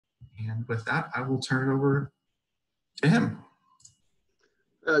And with that, I will turn it over to him.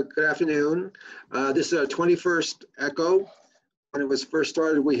 Good afternoon. This is our 21st echo. When it was first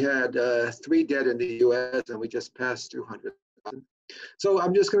started, we had 3 dead in the US, and we just passed 200,000. So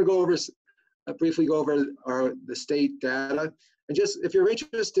I'm just going to go over, briefly go over the state data. And just, if you're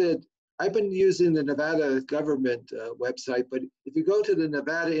interested, I've been using the Nevada government website, but if you go to the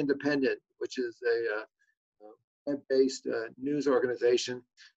Nevada Independent, which is a web-based news organization,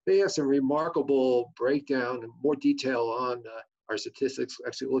 they have some remarkable breakdown and more detail on our statistics,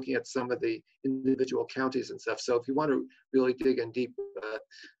 actually looking at some of the individual counties and stuff. So if you want to really dig in deep,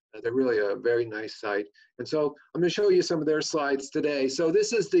 they're really a very nice site. And so I'm going to show you some of their slides today. So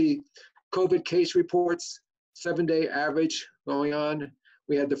this is the COVID case reports, 7-day average going on.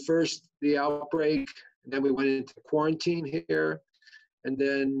 We had the outbreak, and then we went into quarantine here. And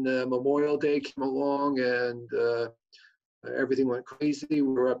then Memorial Day came along, and everything went crazy. We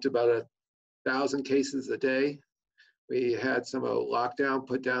were up to about 1,000 cases a day. We had some lockdown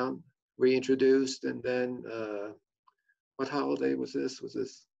put down, reintroduced, and then what holiday was this? Was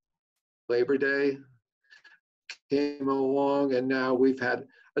this Labor Day? Came along, and now we've had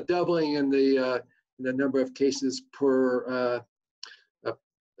a doubling in the number of cases per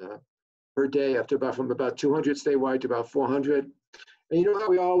day, up to from about 200 statewide to about 400. And you know how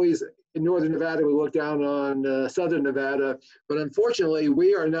we always, in Northern Nevada, we look down on Southern Nevada, but unfortunately,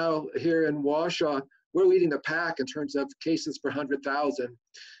 we are now here in Washoe, we're leading the pack in terms of cases per 100,000.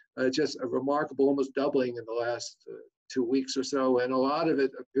 Just a remarkable, almost doubling in the last 2 weeks or so. And a lot of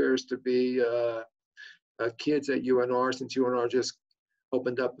it appears to be kids at UNR, since UNR just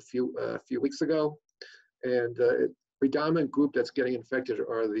opened up a few weeks ago. And the predominant group that's getting infected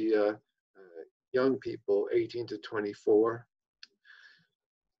are the young people, 18 to 24.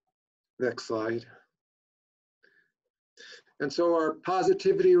 Next slide. And so our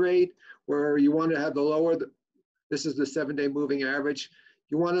positivity rate, where you want to have the lower, this is the 7-day moving average.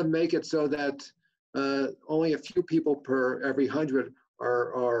 You want to make it so that only a few people per every 100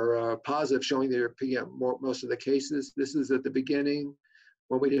 are positive, showing that you're picking up most of the cases. This is at the beginning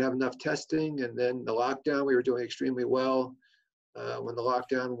when we didn't have enough testing, and then the lockdown, we were doing extremely well. When the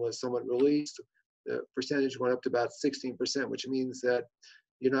lockdown was somewhat released, the percentage went up to about 16%, which means that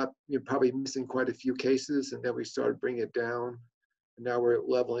you're probably missing quite a few cases, and then we started bringing it down. And now we're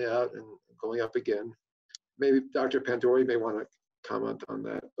leveling out and going up again. Maybe Dr. Pandori may want to comment on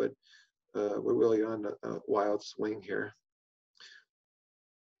that, but we're really on a wild swing here.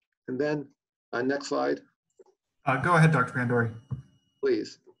 And then next slide. Go ahead, Dr. Pandori.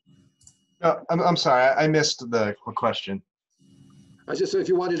 Please. I'm sorry, I missed the question. I just, if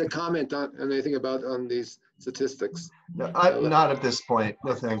you wanted to comment on anything on these statistics. No, not at this point.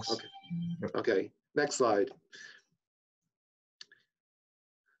 No, thanks. Okay. Okay. Next slide.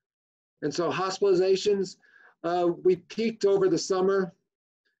 And so hospitalizations, we peaked over the summer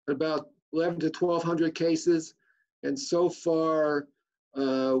at about 1,100 to 1,200 cases. And so far,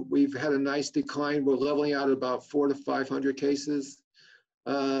 we've had a nice decline. We're leveling out at about 400 to 500 cases.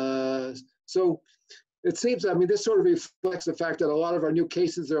 So it seems, I mean, this sort of reflects the fact that a lot of our new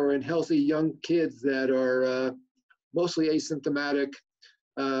cases are in healthy young kids that are mostly asymptomatic,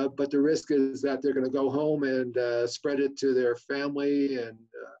 but the risk is that they're going to go home and spread it to their family and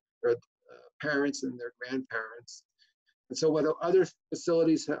their parents and their grandparents. And so what other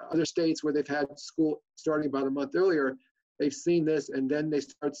facilities, other states where they've had school starting about a month earlier, they've seen this, and then they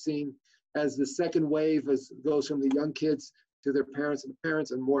start seeing as the second wave goes from the young kids to their parents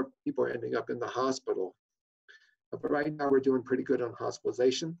and more people are ending up in the hospital. But right now we're doing pretty good on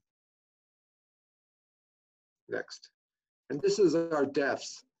hospitalization. Next. And this is our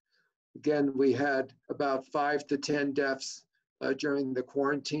deaths. Again, we had about 5 to 10 deaths during the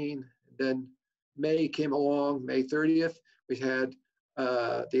quarantine. Then May came along, May 30th, we had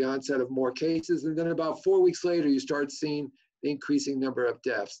the onset of more cases. And then about 4 weeks later, you start seeing the increasing number of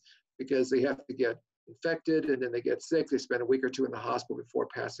deaths because they have to get infected and then they get sick. They spend a week or two in the hospital before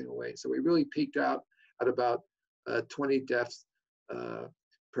passing away. So we really peaked out at about 20 deaths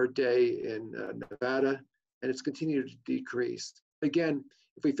per day in Nevada, and it's continued to decrease. Again,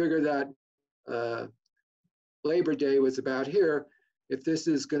 if we figure that Labor Day was about here, if this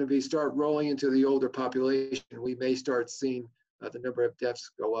is going to start rolling into the older population, we may start seeing the number of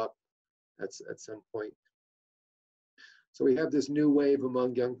deaths go up at some point. So we have this new wave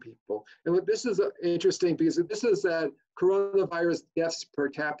among young people. And this is interesting because this is that coronavirus deaths per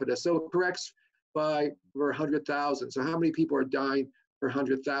capita. So it corrects by per 100,000. So how many people are dying per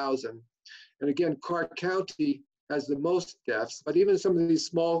 100,000? And again, Clark County has the most deaths, but even some of these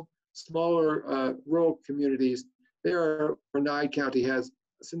smaller rural communities, Nye County has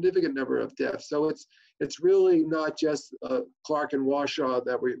significant number of deaths. So it's really not just Clark and Washoe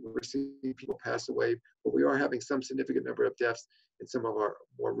that we're seeing people pass away, but we are having some significant number of deaths in some of our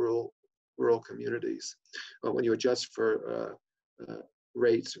more rural communities when you adjust for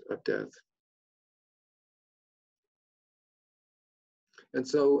rates of death. And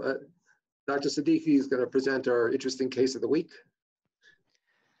so Dr. Siddiqui is going to present our interesting case of the week.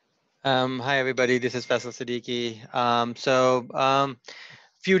 Hi, everybody. This is Faisal Siddiqui.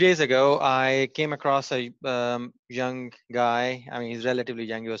 Few days ago, I came across a young guy. I mean, he's relatively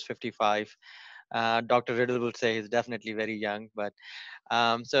young. He was 55. Dr. Riddle would say he's definitely very young, but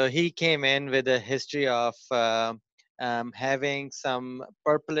so he came in with a history of having some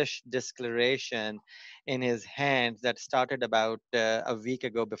purplish discoloration in his hands that started about a week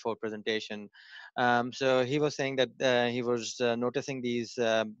ago before presentation. So he was saying that he was noticing these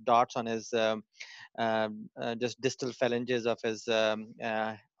dots on his just distal phalanges of his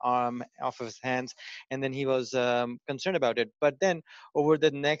arm, of his hands, and then he was concerned about it. But then over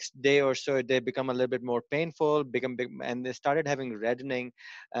the next day or so, they become a little bit more painful, become big, and they started having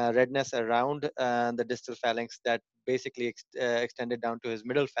redness around the distal phalanx that basically extended down to his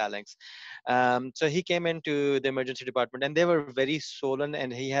middle phalanx. So he came into the emergency department, and they were very swollen,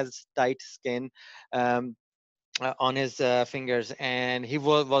 and he has tight skin. On his fingers, and he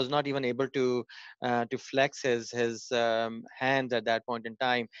was not even able to flex his hands at that point in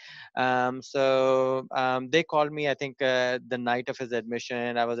time. They called me, I think, the night of his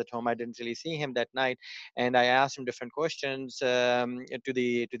admission. I was at home. I didn't really see him that night, and I asked him different questions to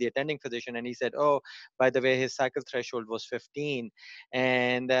the attending physician, and he said, "Oh, by the way, his cycle threshold was 15,"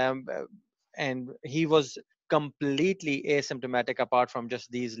 and he was completely asymptomatic apart from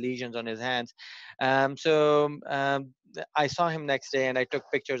just these lesions on his hands. I saw him next day, and I took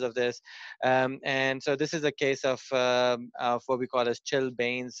pictures of this. And so this is a case of what we call as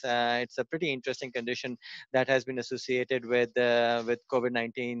chilblains. It's a pretty interesting condition that has been associated with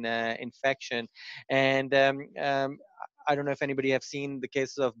COVID-19 infection. And I don't know if anybody have seen the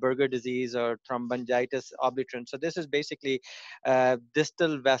cases of Berger disease or thrombogitis obliterans. So this is basically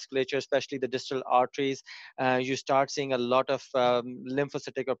distal vasculature, especially the distal arteries. You start seeing a lot of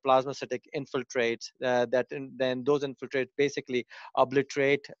lymphocytic or plasmacytic infiltrates then those infiltrates basically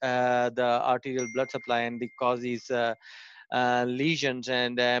obliterate the arterial blood supply, and they cause these lesions.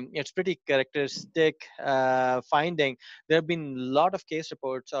 And it's pretty characteristic finding. There have been a lot of case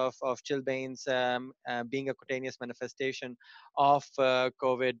reports of chilblains being a cutaneous manifestation of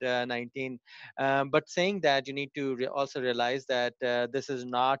COVID-19. But saying that, you need to also realize that this is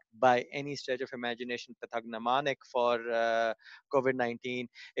not by any stretch of imagination pathognomonic for COVID-19.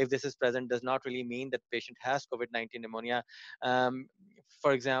 If this is present, does not really mean that patient has COVID-19 pneumonia.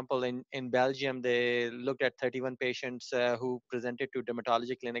 For example, in Belgium, they looked at 31 patients who presented to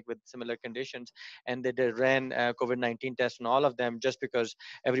dermatology clinic with similar conditions, and they ran COVID-19 tests on all of them just because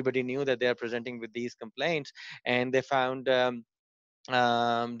everybody knew that they are presenting with these complaints, and they found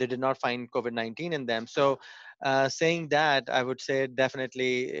they did not find COVID-19 in them. So saying that, I would say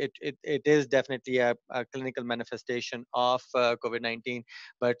definitely it is definitely a clinical manifestation of COVID-19,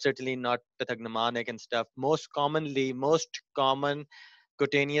 but certainly not pathognomonic and stuff. Most common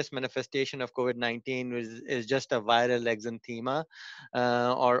cutaneous manifestation of COVID-19 is just a viral exanthema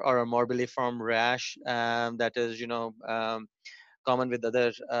or a morbilliform rash that is, common with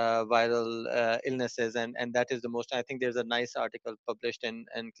other viral illnesses, and that is the most. I think there's a nice article published in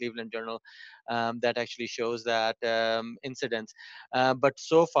Cleveland Journal that actually shows that incidence. But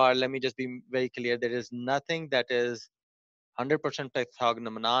so far, let me just be very clear: there is nothing that is 100%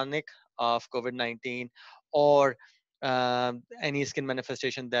 pathognomonic of COVID-19 or any skin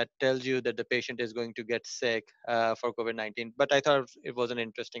manifestation that tells you that the patient is going to get sick for COVID-19. But I thought it was an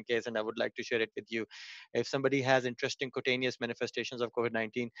interesting case, and I would like to share it with you. If somebody has interesting cutaneous manifestations of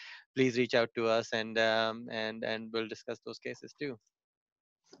COVID-19, please reach out to us, and we'll discuss those cases too.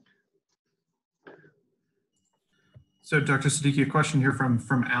 So Dr. Siddiqui, a question here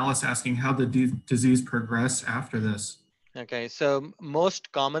from Alice asking how the disease progress after this. Okay, so most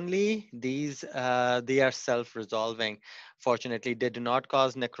commonly these they are self-resolving. Fortunately, they do not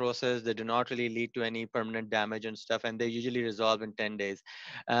cause necrosis. They do not really lead to any permanent damage and stuff, and they usually resolve in 10 days.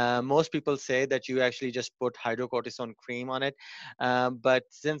 Most people say that you actually just put hydrocortisone cream on it, but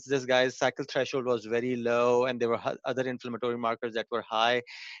since this guy's cycle threshold was very low and there were other inflammatory markers that were high,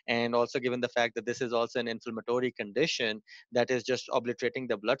 and also given the fact that this is also an inflammatory condition that is just obliterating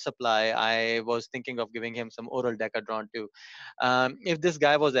the blood supply, I was thinking of giving him some oral Decadron too. If this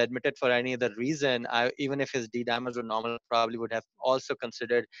guy was admitted for any other reason, even if his D-dimers were normal probably would have also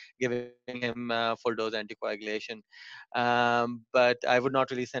considered giving him full dose anticoagulation. But I would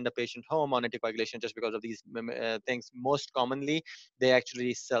not really send a patient home on anticoagulation just because of these things. Most commonly, they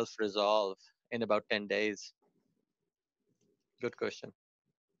actually self-resolve in about 10 days. Good question.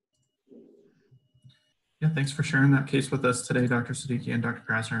 Yeah, thanks for sharing that case with us today, Dr. Siddiqui and Dr.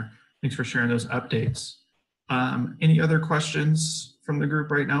 Krasner. Thanks for sharing those updates. Any other questions from the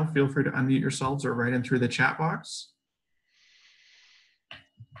group right now? Feel free to unmute yourselves or write in through the chat box.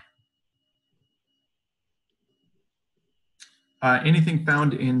 Anything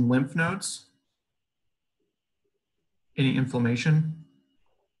found in lymph nodes? Any inflammation?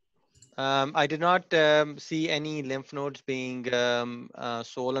 I did not see any lymph nodes being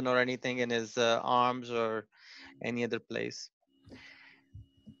swollen or anything in his arms or any other place.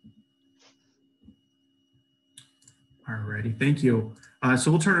 Alrighty, thank you. So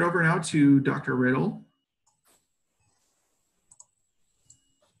we'll turn it over now to Dr. Riddle.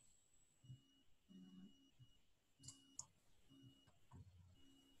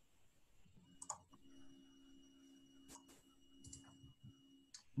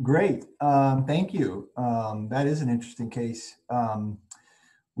 Great, thank you. That is an interesting case.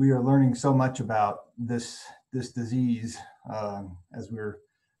 We are learning so much about this disease as we're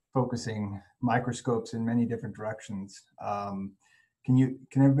focusing microscopes in many different directions. Can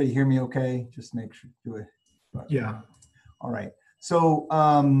everybody hear me okay? Just make sure, do it. Yeah. All right. So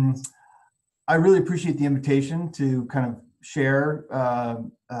I really appreciate the invitation to kind of share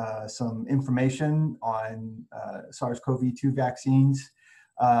some information on SARS-CoV-2 vaccines.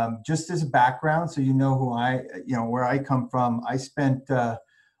 Just as a background, so you know where I come from. I spent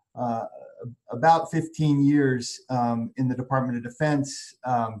about 15 years in the Department of Defense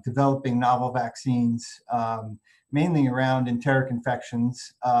developing novel vaccines, mainly around enteric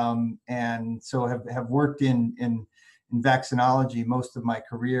infections, and so have worked in vaccinology most of my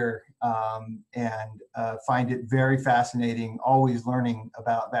career, and find it very fascinating, always learning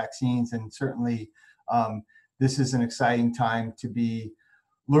about vaccines, and certainly this is an exciting time to be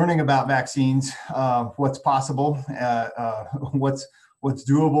learning about vaccines, what's possible, what's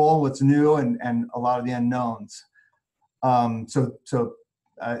doable, what's new, and a lot of the unknowns. So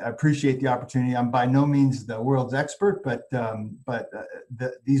I appreciate the opportunity. I'm by no means the world's expert, but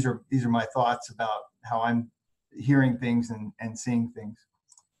these are my thoughts about how I'm hearing things and seeing things.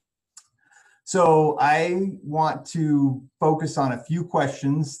 So I want to focus on a few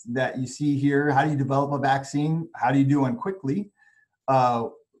questions that you see here. How do you develop a vaccine? How do you do one quickly? A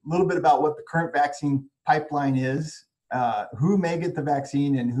little bit about what the current vaccine pipeline is, who may get the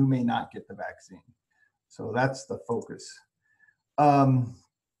vaccine and who may not get the vaccine. So that's the focus.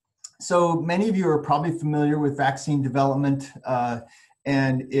 So many of you are probably familiar with vaccine development,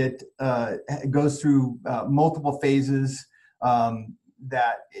 and it goes through multiple phases.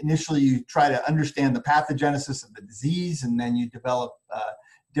 That initially you try to understand the pathogenesis of the disease, and then you develop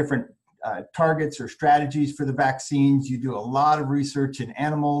different targets or strategies for the vaccines. You do a lot of research in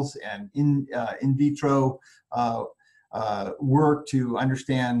animals and in vitro work to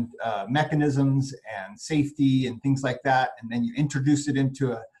understand mechanisms and safety and things like that. And then you introduce it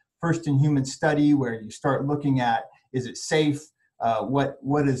into a first-in-human study where you start looking at, is it safe? What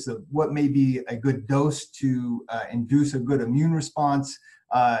may be a good dose to induce a good immune response?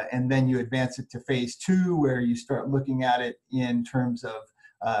 And then you advance it to phase 2, where you start looking at it in terms of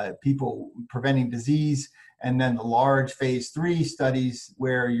people preventing disease, and then the large phase 3 studies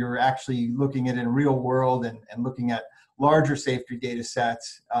where you're actually looking at it in real world and looking at larger safety data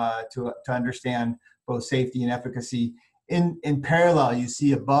sets to understand both safety and efficacy. In parallel, you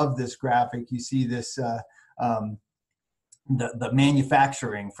see above this graphic, you see this the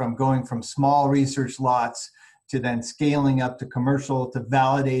manufacturing, from going from small research lots to then scaling up to commercial to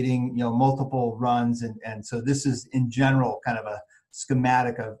validating multiple runs, and so this is in general kind of a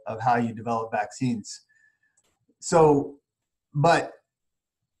schematic of how you develop vaccines. So, but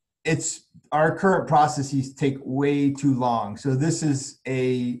our current processes take way too long. So this is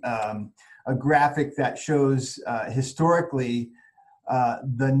a graphic that shows historically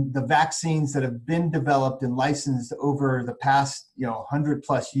the vaccines that have been developed and licensed over the past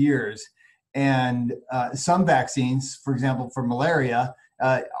 100+ years, and some vaccines, for example, for malaria,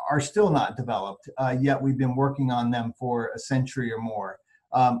 are still not developed, yet we've been working on them for a century or more.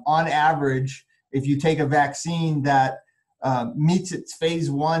 On average, if you take a vaccine that meets its phase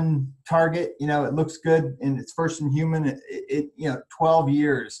 1 target, it looks good in its first in human, 12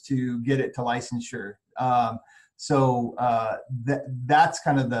 years to get it to licensure. So that's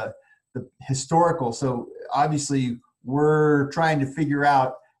kind of the historical. So obviously we're trying to figure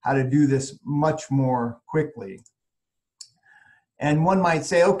out how to do this much more quickly. And one might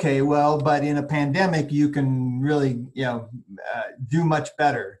say, okay, well, but in a pandemic, you can really, do much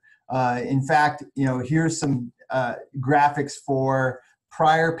better. In fact, here's some graphics for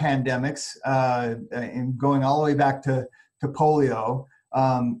prior pandemics, and going all the way back to polio,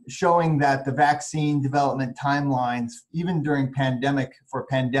 showing that the vaccine development timelines, even during for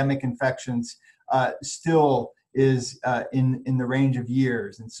pandemic infections, still is in the range of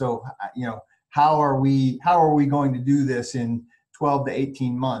years. And so, how are we going to do this in 12 to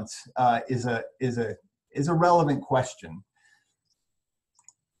 18 months is a relevant question.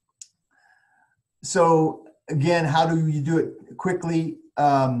 So again, how do you do it quickly?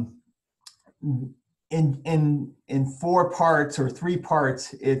 In 4 parts or 3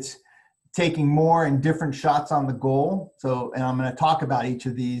 parts, it's taking more and different shots on the goal. So, and I'm going to talk about each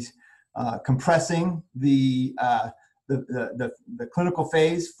of these. Compressing the clinical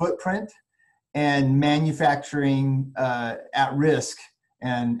phase footprint, and manufacturing at risk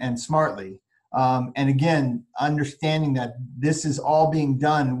and smartly. And again, understanding that this is all being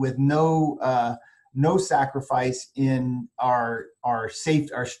done with no sacrifice in our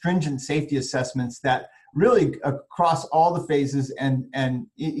stringent safety assessments that really across all the phases, and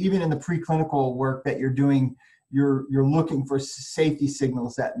even in the preclinical work that you're doing, you're looking for safety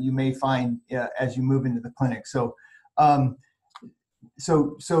signals that you may find as you move into the clinic. So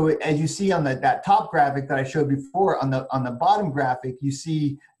as you see on that top graphic that I showed before, on the bottom graphic, you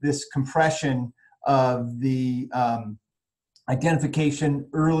see this compression of the identification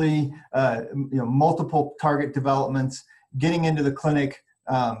early, multiple target developments, getting into the clinic,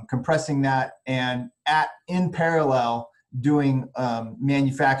 compressing that, and in parallel doing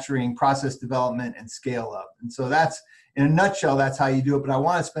manufacturing, process development, and scale up. And so that's, in a nutshell, that's how you do it. But I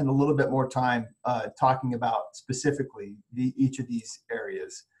want to spend a little bit more time talking about specifically each of these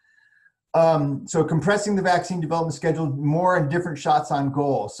areas. So compressing the vaccine development schedule, more and different shots on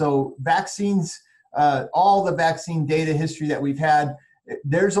goal. So vaccines, all the vaccine data history that we've had,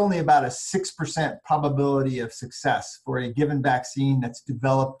 there's only about a 6% probability of success for a given vaccine that's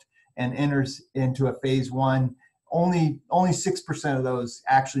developed and enters into a phase 1. Only 6% of those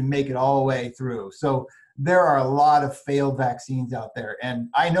actually make it all the way through. So there are a lot of failed vaccines out there. And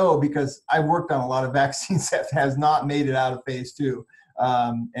I know because I worked on a lot of vaccines that has not made it out of phase 2.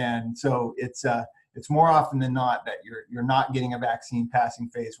 And so it's more often than not that you're not getting a vaccine passing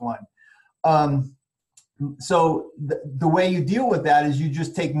phase 1. So the way you deal with that is you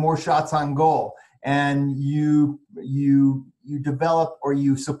just take more shots on goal, and you develop or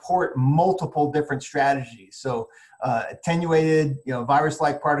you support multiple different strategies. So attenuated,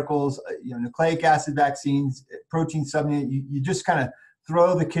 virus-like particles, nucleic acid vaccines, protein subunit, you just kind of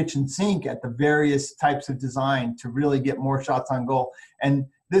throw the kitchen sink at the various types of design to really get more shots on goal. And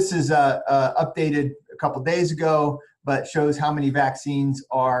this is updated a couple days ago, but shows how many vaccines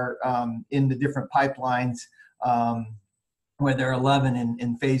are in the different pipelines, where there are 11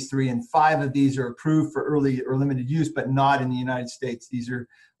 in phase 3, and 5 of these are approved for early or limited use, but not in the United States. These are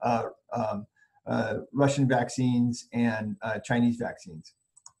Russian vaccines and Chinese vaccines.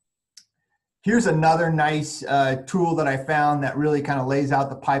 Here's another nice tool that I found that really kind of lays out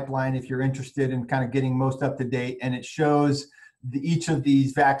the pipeline if you're interested in kind of getting most up to date, and it shows each of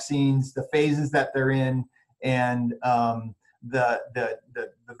these vaccines, the phases that they're in, and the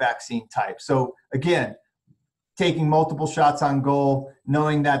vaccine type. So again, taking multiple shots on goal,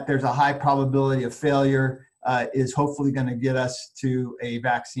 knowing that there's a high probability of failure, is hopefully going to get us to a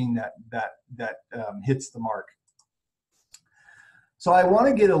vaccine that hits the mark. So I want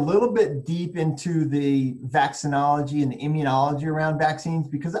to get a little bit deep into the vaccinology and the immunology around vaccines,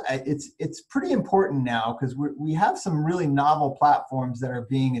 because it's pretty important now, because we have some really novel platforms that are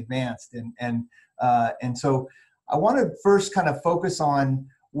being advanced, and so I want to first kind of focus on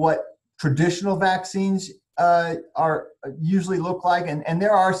what traditional vaccines are usually look like, and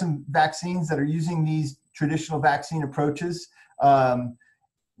there are some vaccines that are using these traditional vaccine approaches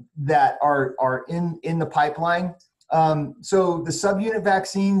that are in the pipeline. So the subunit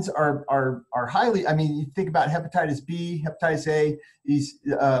vaccines are highly, I mean, you think about hepatitis B, hepatitis A,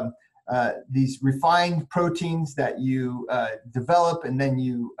 these refined proteins that you develop and then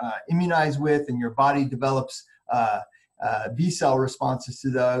you immunize with, and your body develops B cell responses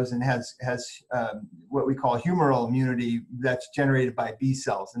to those, and has what we call humoral immunity that's generated by B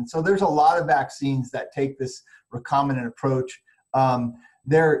cells. And so there's a lot of vaccines that take this recombinant approach.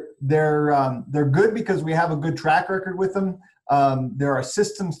 They're good because we have a good track record with them. There are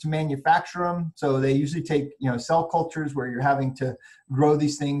systems to manufacture them, so they usually take cell cultures where you're having to grow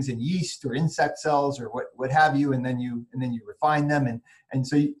these things in yeast or insect cells or what have you, and then you refine them, and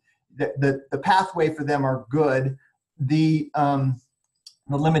so the pathway for them are good.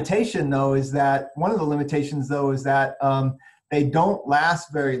 limitation, though, is that one of the limitations, though, is that they don't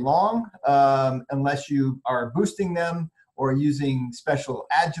last very long unless you are boosting them or using special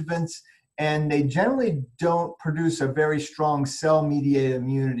adjuvants, and they generally don't produce a very strong cell-mediated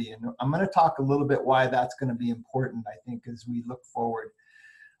immunity. And I'm going to talk a little bit why that's going to be important, I think, as we look forward.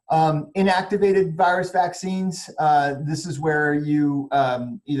 Inactivated virus vaccines, this is where you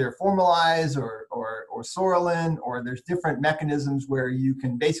either formalize or sorolin, or there's different mechanisms where you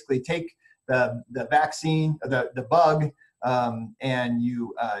can basically take the vaccine, the bug, and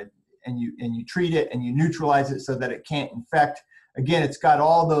you treat it and you neutralize it so that it can't infect. Again, it's got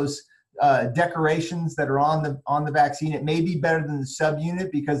all those decorations that are on the vaccine. It may be better than the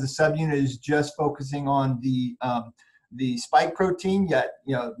subunit because the subunit is just focusing on the spike protein, yet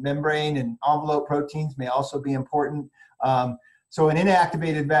membrane and envelope proteins may also be important. So an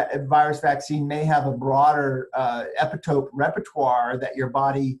inactivated virus vaccine may have a broader epitope repertoire that your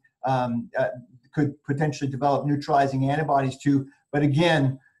body could potentially develop neutralizing antibodies to. But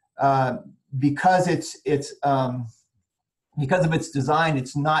again, because because of its design,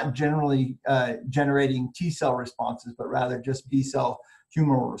 it's not generally generating T cell responses, but rather just B cell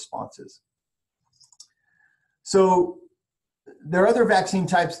humoral responses. So there are other vaccine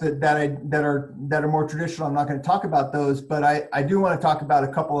types that are more traditional. I'm not going to talk about those, but I do want to talk about a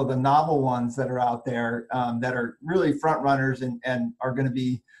couple of the novel ones that are out there that are really front runners and are going to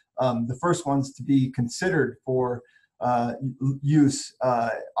be the first ones to be considered for use,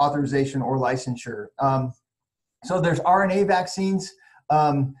 authorization, or licensure. So there's RNA vaccines.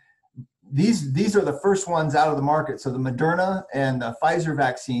 These are the first ones out of the market. So the Moderna and the Pfizer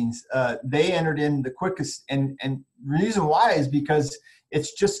vaccines, they entered in the quickest. And the reason why is because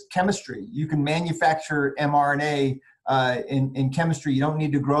it's just chemistry. You can manufacture mRNA in chemistry. You don't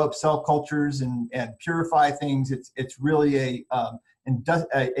need to grow up cell cultures and purify things. It's really a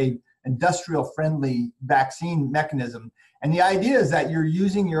industrial friendly vaccine mechanism. And the idea is that you're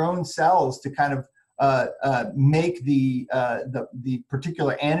using your own cells to kind of make the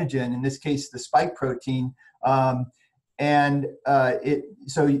particular antigen, in this case the spike protein,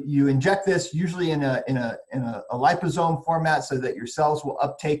 so you inject this usually in a liposome format so that your cells will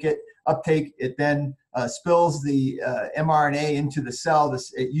uptake it. It then spills the mRNA into the cell.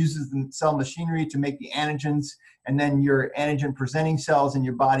 It uses the cell machinery to make the antigens, and then your antigen presenting cells in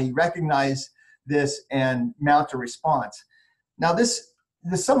your body recognize this and mount a response. Now this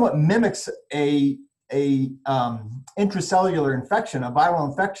somewhat mimics a intracellular infection, a viral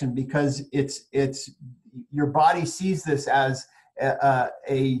infection, because it's your body sees this as a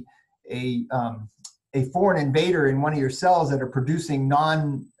foreign invader in one of your cells that are producing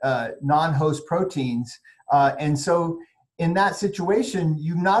non-host proteins, and so in that situation,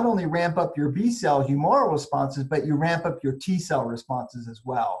 you not only ramp up your B cell humoral responses, but you ramp up your T cell responses as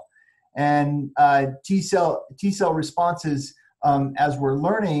well. And T cell responses, as we're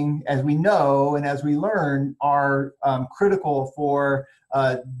learning, as we know, and as we learn, are critical for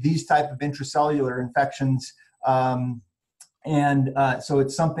these type of intracellular infections. So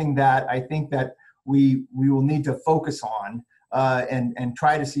it's something that I think that we will need to focus on and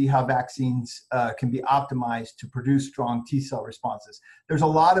try to see how vaccines can be optimized to produce strong T cell responses. There's a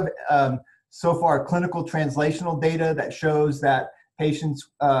lot of, so far, clinical translational data that shows that patients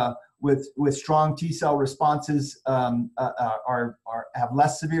with strong T cell responses have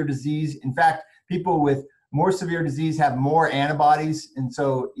less severe disease. In fact, people with more severe disease have more antibodies, and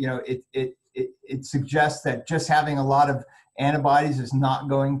so it suggests that just having a lot of antibodies is not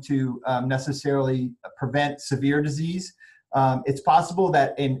going to necessarily prevent severe disease. It's possible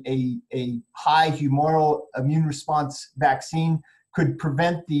that a high humoral immune response vaccine could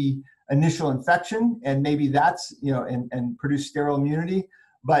prevent the initial infection, and maybe that's and produce sterile immunity.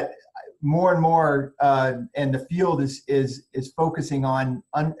 But more and more, and the field is focusing on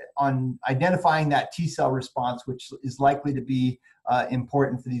identifying that T cell response, which is likely to be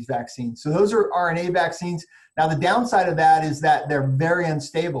important for these vaccines. So those are RNA vaccines. Now the downside of that is that they're very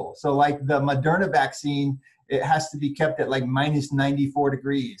unstable. So like the Moderna vaccine, it has to be kept at like minus 94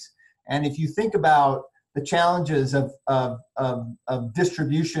 degrees. And if you think about the challenges of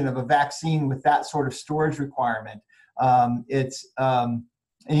distribution of a vaccine with that sort of storage requirement,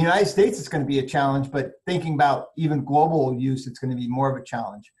 in the United States, it's going to be a challenge, but thinking about even global use, it's going to be more of a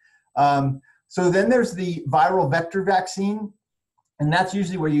challenge. So then there's the viral vector vaccine, and that's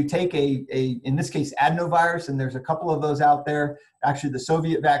usually where you take in this case, adenovirus, and there's a couple of those out there. Actually, the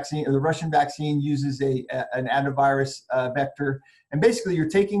Soviet vaccine or the Russian vaccine uses an adenovirus vector. And basically, you're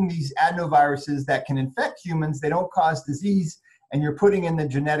taking these adenoviruses that can infect humans, they don't cause disease, and you're putting in the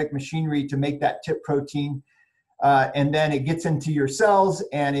genetic machinery to make that tip protein. and then it gets into your cells,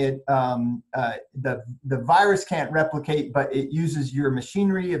 and the virus can't replicate, but it uses your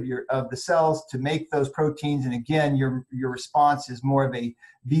machinery of the cells to make those proteins. And again, your response is more of a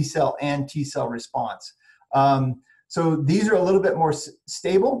B cell and T cell response. So these are a little bit more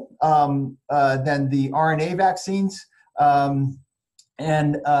stable than the RNA vaccines,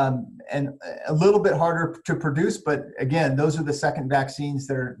 and a little bit harder to produce. But again, those are the second vaccines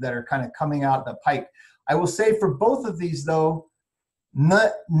that are kind of coming out the pike. I will say for both of these, though,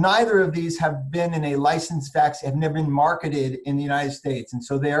 neither of these have been in a licensed vaccine, have never been marketed in the United States. And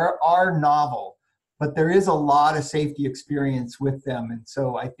so they are novel, but there is a lot of safety experience with them. And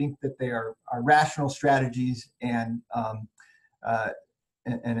so I think that they are rational strategies and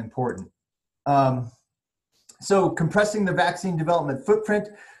important. So compressing the vaccine development footprint.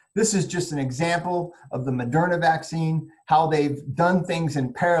 This is just an example of the Moderna vaccine, how they've done things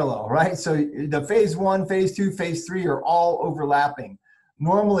in parallel, right? So the phase 1, phase 2, phase 3 are all overlapping.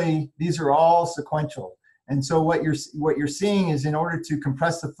 Normally, these are all sequential. And so what you're seeing is, in order to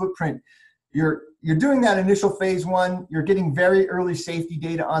compress the footprint, you're doing that initial phase 1, you're getting very early safety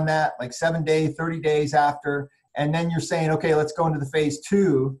data on that, like 7 days, 30 days after, and then you're saying, okay, let's go into the phase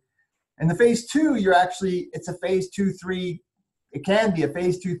 2. And the phase 2, it's a phase 2-3. It can be a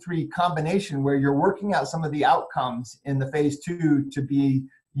phase 2-3 combination where you're working out some of the outcomes in the phase 2 to be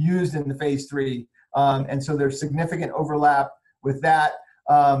used in the phase 3. And so there's significant overlap with that.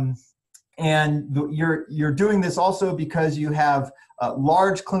 You're doing this also because you have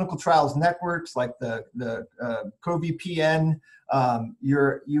large clinical trials networks like the CoVPN.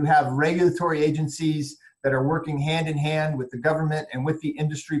 You have regulatory agencies that are working hand in hand with the government and with the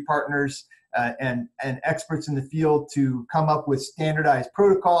industry partners and experts in the field to come up with standardized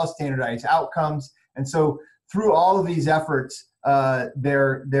protocols, standardized outcomes. And so through all of these efforts,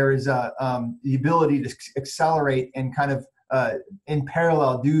 there is the ability to accelerate and kind of in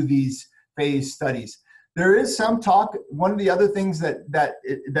parallel do these phase studies. There is some talk. One of the other things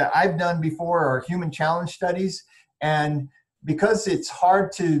that I've done before are human challenge studies, and because it's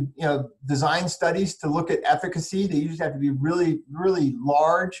hard to design studies to look at efficacy, they usually have to be really, really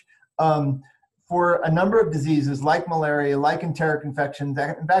large. For a number of diseases like malaria, like enteric infections,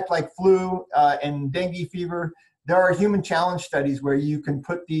 in fact, like flu and dengue fever, there are human challenge studies where you can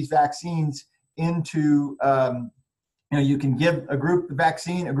put these vaccines into, you can give a group the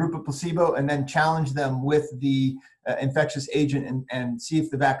vaccine, a group of placebo, and then challenge them with the infectious agent and see if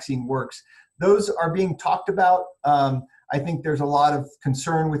the vaccine works. Those are being talked about. I think there's a lot of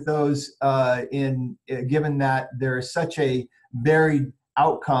concern with those given that there is such a varied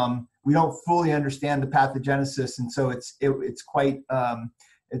outcome. We don't fully understand the pathogenesis, and so it's quite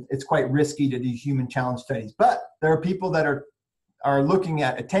risky to do human challenge studies. But there are people that are looking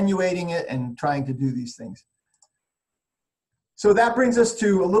at attenuating it and trying to do these things. So that brings us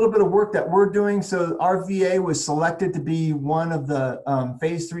to a little bit of work that we're doing. So our VA was selected to be one of the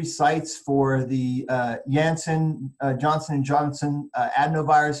phase 3 sites for the Janssen, Johnson & Johnson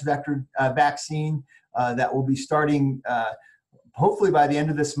adenovirus vector vaccine that will be starting hopefully by the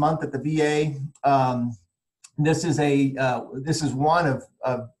end of this month at the VA. This is one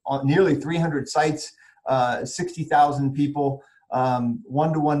of nearly 300 sites, 60,000 people,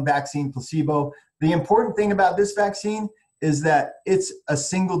 1-to-1 vaccine placebo. The important thing about this vaccine is that it's a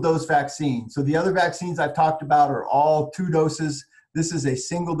single dose vaccine. So the other vaccines I've talked about are all 2 doses. This is a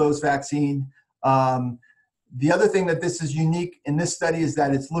single dose vaccine. The other thing that this is unique in this study is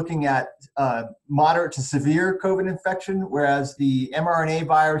that it's looking at moderate to severe COVID infection, whereas the mRNA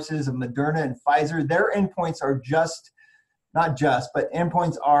viruses of Moderna and Pfizer, their endpoints are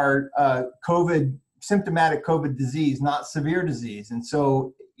endpoints are symptomatic COVID disease, not severe disease. And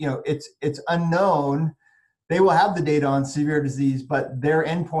so, it's unknown. They will have the data on severe disease, but their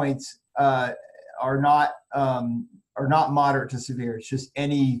endpoints are not moderate to severe. It's just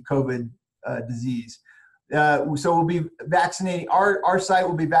any COVID disease. So we'll be vaccinating. Our site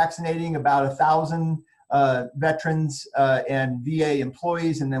will be vaccinating about 1,000 veterans and VA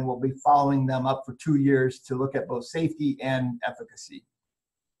employees, and then we'll be following them up for 2 years to look at both safety and efficacy.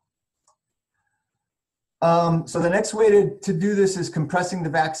 So the next way to do this is compressing the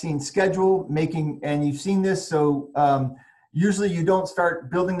vaccine schedule, and you've seen this, so usually you don't start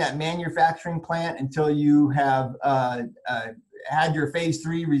building that manufacturing plant until you have had your phase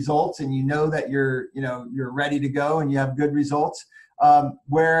 3 results and that you're ready to go and you have good results.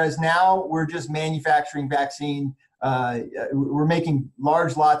 Whereas now we're just manufacturing vaccine. We're making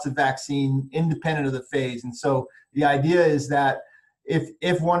large lots of vaccine independent of the phase. And so the idea is that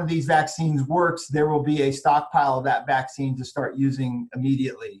if one of these vaccines works, there will be a stockpile of that vaccine to start using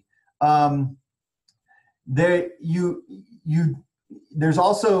immediately. there's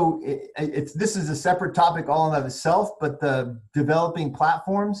also, this is a separate topic all in of itself, but the developing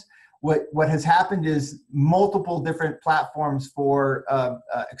platforms, what has happened is multiple different platforms for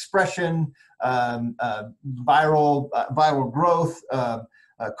expression, viral growth,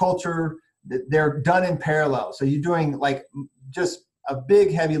 culture, they're done in parallel. So you're doing like just a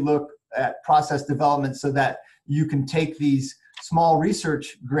big heavy look at process development so that you can take these small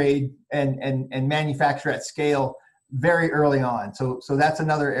research grade and manufacture at scale very early on. So that's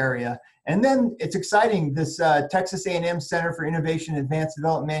another area. And then it's exciting, this Texas A&M Center for Innovation and Advanced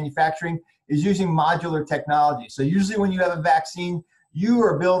Development Manufacturing is using modular technology. So usually when you have a vaccine, you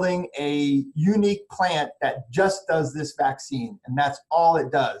are building a unique plant that just does this vaccine, and that's all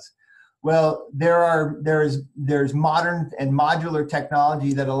it does. Well, there's modern and modular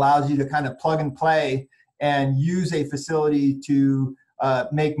technology that allows you to kind of plug and play and use a facility to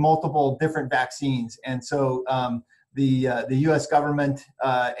make multiple different vaccines. And so the U.S. government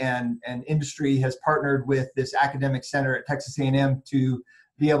and industry has partnered with this academic center at Texas A&M to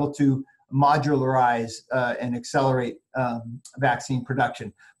be able to modularize and accelerate vaccine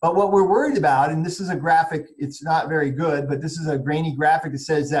production. But what we're worried about, and this is a graphic, it's not very good, but this is a grainy graphic that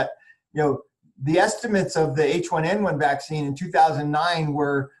says that, the estimates of the H1N1 vaccine in 2009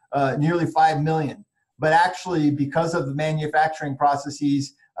 were nearly 5 million. But actually, because of the manufacturing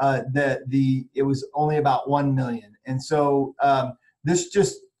processes, it was only about 1 million. And so this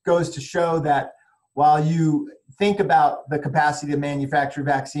just goes to show that while you think about the capacity to manufacture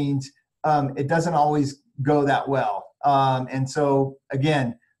vaccines, it doesn't always go that well. And so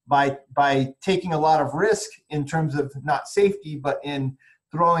again, by taking a lot of risk in terms of not safety, but in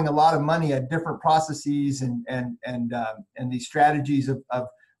throwing a lot of money at different processes and these strategies of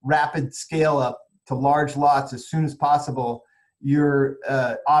rapid scale up to large lots as soon as possible, you're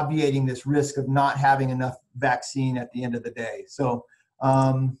obviating this risk of not having enough vaccine at the end of the day. So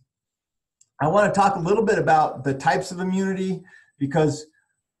I want to talk a little bit about the types of immunity because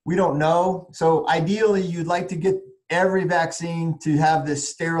we don't know. So ideally, you'd like to get every vaccine to have this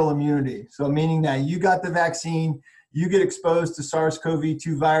sterile immunity. So meaning that you got the vaccine, you get exposed to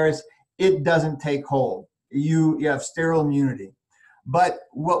SARS-CoV-2 virus, it doesn't take hold. You have sterile immunity. But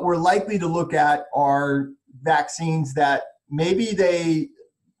what we're likely to look at are vaccines that maybe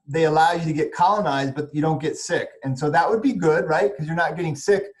they allow you to get colonized, but you don't get sick. And so that would be good, right? Because you're not getting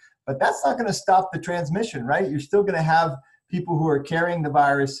sick, but that's not going to stop the transmission, right? You're still going to have people who are carrying the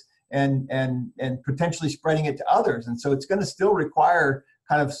virus and potentially spreading it to others. And so it's going to still require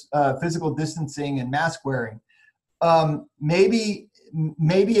kind of physical distancing and mask wearing. Maybe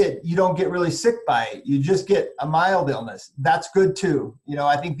you don't get really sick by it. You just get a mild illness. That's good too.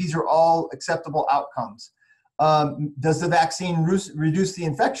 I think these are all acceptable outcomes. Does the vaccine reduce the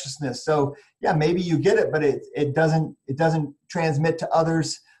infectiousness? So yeah, maybe you get it, but it doesn't transmit to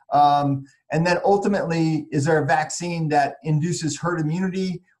others. And then ultimately, is there a vaccine that induces herd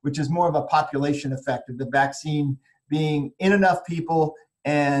immunity, which is more of a population effect of the vaccine being in enough people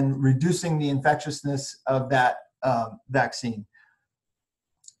and reducing the infectiousness of that vaccine?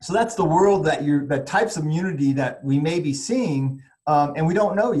 So that's the world the types of immunity that we may be seeing, and we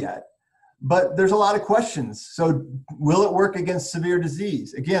don't know yet. But there's a lot of questions. So will it work against severe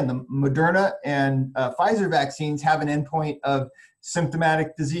disease? Again, the Moderna and Pfizer vaccines have an endpoint of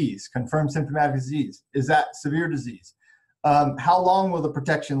symptomatic disease, confirmed symptomatic disease. Is that severe disease? How long will the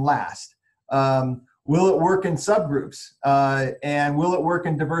protection last? Will it work in subgroups? And will it work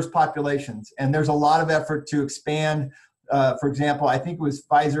in diverse populations? And there's a lot of effort to expand. For example, I think it was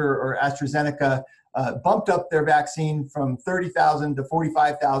Pfizer or AstraZeneca bumped up their vaccine from 30,000 to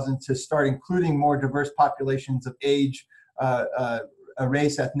 45,000 to start including more diverse populations of age,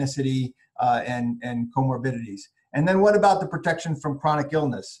 race, ethnicity, and comorbidities. And then what about the protection from chronic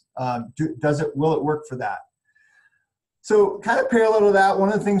illness? Will it work for that? So kind of parallel to that,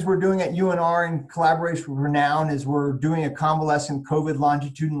 one of the things we're doing at UNR in collaboration with Renown is we're doing a convalescent COVID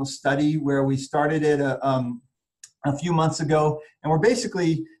longitudinal study where we started it a few months ago. And we're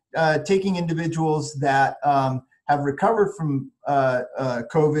basically taking individuals that have recovered from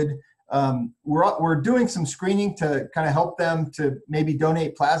COVID. We're doing some screening to kind of help them to maybe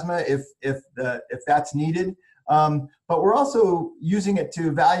donate plasma if that's needed. But we're also using it to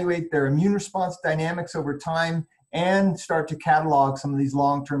evaluate their immune response dynamics over time and start to catalog some of these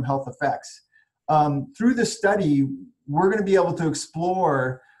long-term health effects. Through this study, we're going to be able to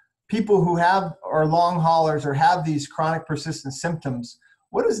explore people who are long haulers or have these chronic persistent symptoms.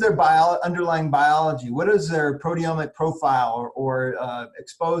 What is their underlying biology? What is their proteomic profile or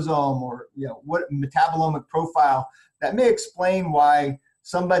exposome or what metabolomic profile that may explain why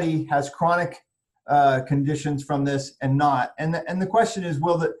somebody has chronic conditions from this and not. And the question is,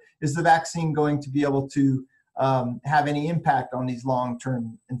 is the vaccine going to be able to have any impact on these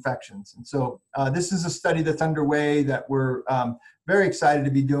long-term infections? And so this is a study that's underway that we're very excited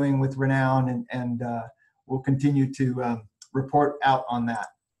to be doing with Renown, and we'll continue to report out on that.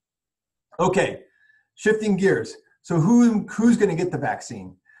 Okay, shifting gears. So who's going to get the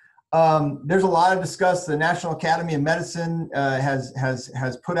vaccine? There's a lot of discuss. The National Academy of Medicine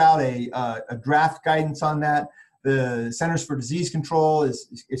has put out a draft guidance on that. The Centers for Disease Control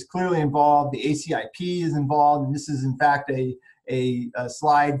is clearly involved. The ACIP is involved, and this is in fact a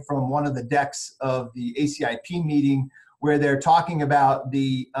slide from one of the decks of the ACIP meeting where they're talking about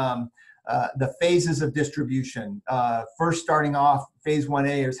the phases of distribution. First, starting off, phase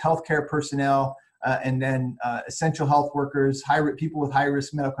 1A is healthcare personnel, and then essential health workers, people with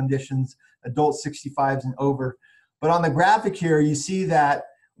high-risk medical conditions, adults 65s and over. But on the graphic here, you see that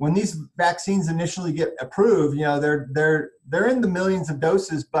when these vaccines initially get approved, they're in the millions of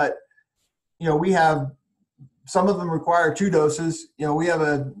doses, but we have some of them require 2 doses. We have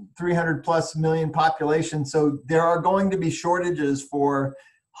a 300+ million population, so there are going to be shortages for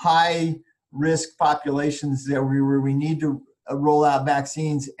high-risk populations where we need to roll out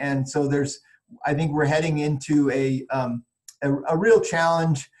vaccines, and so I think we're heading into a real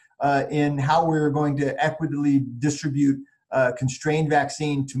challenge in how we're going to equitably distribute constrained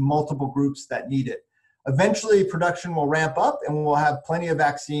vaccine to multiple groups that need it. Eventually, production will ramp up, and we'll have plenty of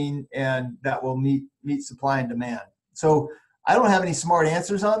vaccine, and that will meet supply and demand. So I don't have any smart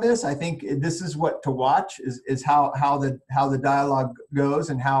answers on this. I think this is what to watch is how the dialogue goes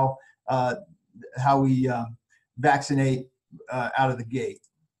and how we vaccinate out of the gate.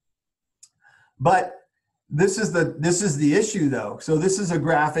 But this is the issue, though. So this is a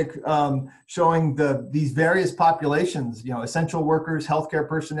graphic showing these various populations. Essential workers, healthcare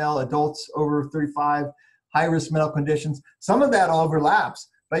personnel, adults over 35, high-risk medical conditions. Some of that overlaps,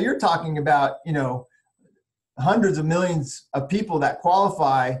 but you're talking about hundreds of millions of people that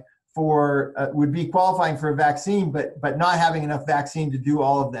qualify for would be qualifying for a vaccine, but not having enough vaccine to do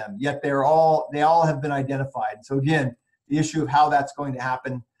all of them. Yet they all have been identified. So again, the issue of how that's going to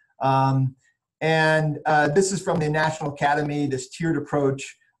happen. And this is from the National Academy, this tiered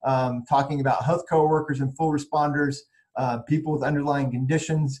approach, talking about healthcare workers and full responders, people with underlying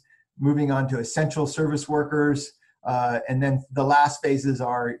conditions, moving on to essential service workers, and then the last phases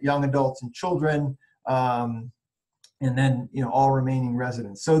are young adults and children, and then all remaining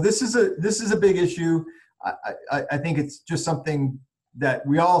residents. So this is a big issue. I think it's just something that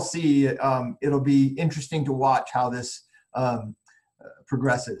we all see. It'll be interesting to watch how this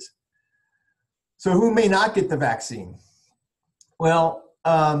progresses. So who may not get the vaccine? Well,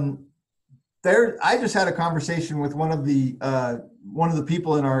 I just had a conversation with one of the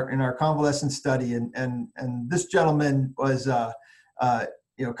people in our convalescent study, and this gentleman was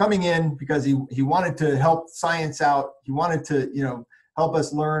coming in because he wanted to help science out. He wanted to help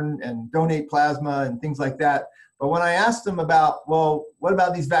us learn and donate plasma and things like that. But when I asked him about, well, what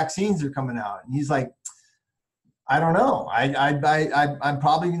about these vaccines that are coming out? And he's like, I don't know. I'm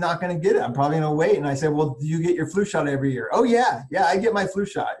probably not going to get it. I'm probably going to wait. And I said, well, do you get your flu shot every year? Oh, yeah, I get my flu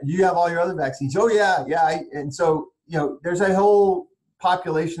shot. Do you have all your other vaccines? Oh, yeah. And so, there's a whole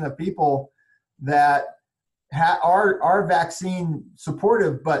population of people that are vaccine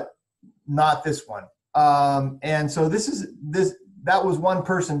supportive, but not this one. And so that was one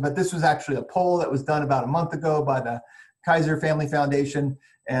person, but this was actually a poll that was done about a month ago by the Kaiser Family Foundation.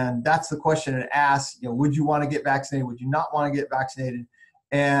 And that's the question it asks, would you want to get vaccinated? Would you not want to get vaccinated?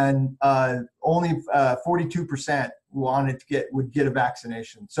 And only 42% would get a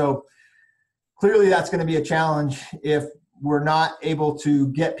vaccination. So clearly that's going to be a challenge if we're not able to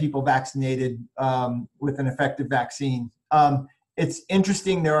get people vaccinated with an effective vaccine. It's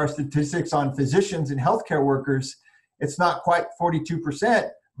interesting, there are statistics on physicians and healthcare workers. It's not quite 42%,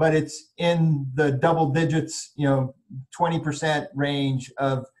 but it's in the double digits, 20% range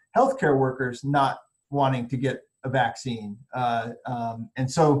of healthcare workers not wanting to get a vaccine. And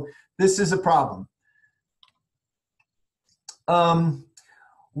so this is a problem.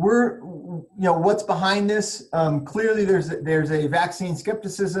 What's behind this? Clearly there's a vaccine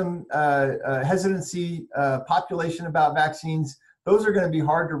skepticism, hesitancy, population about vaccines. Those are going to be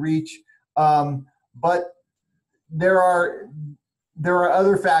hard to reach. But there are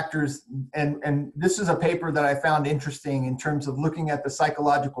other factors, and this is a paper that I found interesting in terms of looking at the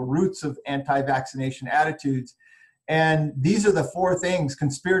psychological roots of anti-vaccination attitudes. And these are the 4 things: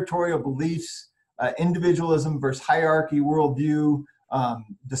 conspiratorial beliefs, individualism versus hierarchy worldview,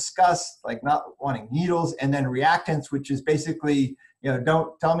 disgust, like not wanting needles, and then reactance, which is basically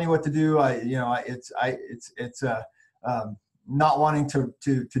don't tell me what to do. Not wanting to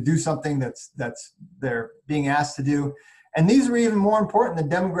do something that's they're being asked to do. And these are even more important than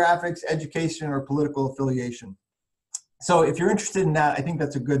demographics, education, or political affiliation. So if you're interested in that, I think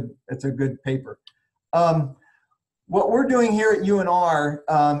that's a good paper. What we're doing here at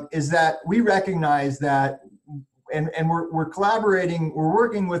UNR is that we recognize that, and we're collaborating. We're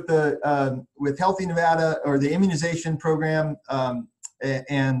working with with Healthy Nevada, or the immunization program,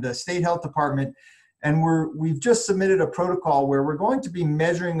 and the state health department, and we've just submitted a protocol where we're going to be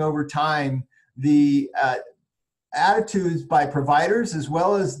measuring over time the attitudes by providers as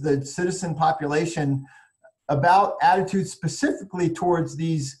well as the citizen population about attitudes specifically towards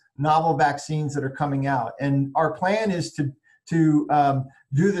these novel vaccines that are coming out. And our plan is to do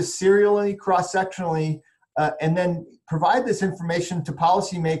this serially, cross-sectionally, and then provide this information to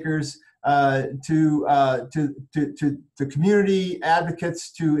policymakers, to community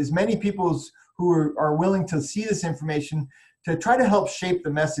advocates, to as many people who are willing to see this information, to try to help shape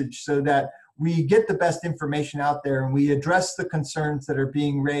the message so that we get the best information out there and we address the concerns that are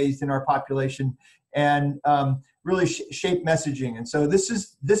being raised in our population, and really shape messaging. And so this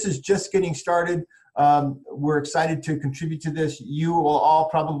is just getting started. We're excited to contribute to this. You will all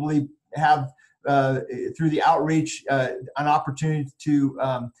probably have through the outreach an opportunity to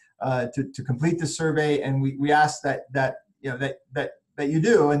complete the survey, and we ask that you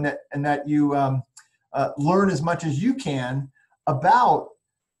do, and that you learn as much as you can about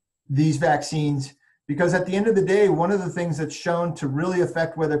these vaccines, because at the end of the day, one of the things that's shown to really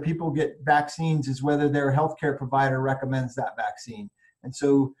affect whether people get vaccines is whether their healthcare provider recommends that vaccine. And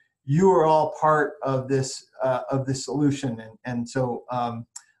so you are all part of this solution, and so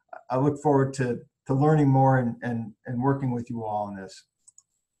I look forward to learning more and working with you all on this.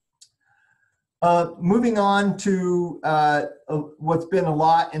 Moving on to what's been a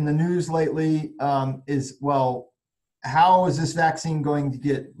lot in the news lately is, well, how is this vaccine going to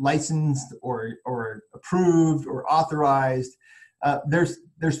get licensed or approved or authorized? There's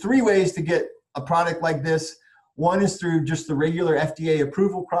three ways to get a product like this. One is through just the regular FDA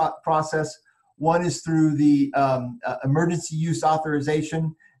approval process. One is through the emergency use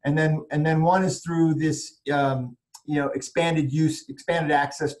authorization, and then one is through this expanded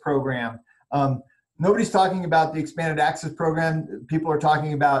access program. Nobody's talking about the expanded access program. People are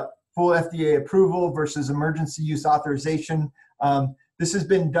talking about full FDA approval versus emergency use authorization. This has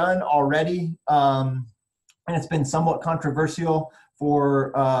been done already, and it's been somewhat controversial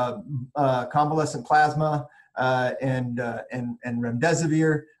for convalescent plasma and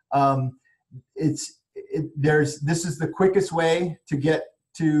remdesivir. This is the quickest way to get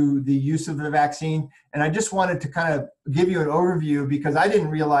to the use of the vaccine. And I just wanted to kind of give you an overview, because I didn't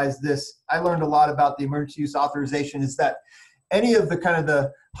realize this. I learned a lot about the emergency use authorization, is that any of the kind of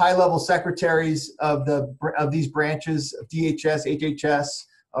the high-level secretaries of these branches of DHS, HHS,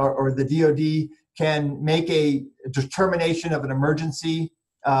 or the DoD can make a determination of an emergency,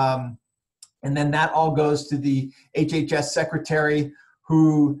 and then that all goes to the HHS secretary,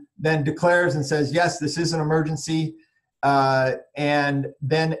 who then declares and says, yes, this is an emergency. And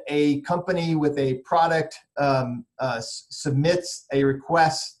then a company with a product submits a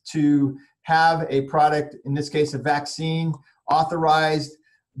request to have a product, in this case a vaccine, authorized.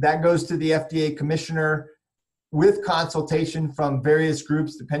 That goes to the FDA commissioner with consultation from various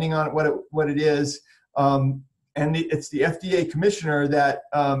groups, depending on what it is. And it's the FDA commissioner that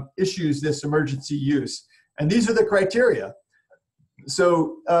issues this emergency use. And these are the criteria.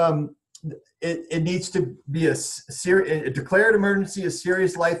 So it needs to be a declared emergency, a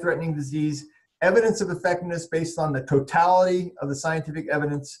serious life-threatening disease, evidence of effectiveness based on the totality of the scientific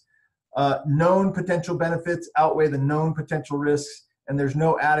evidence, known potential benefits outweigh the known potential risks, and there's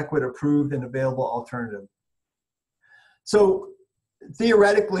no adequate, approved, and available alternative. So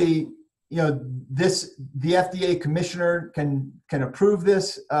theoretically, the FDA commissioner can approve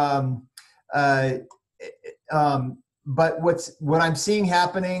this. But what I'm seeing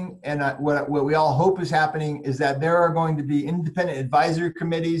happening, and what we all hope is happening, is that there are going to be independent advisory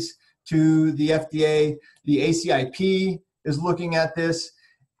committees to the FDA. The ACIP is looking at this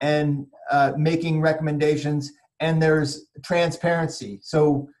and making recommendations, and there's transparency.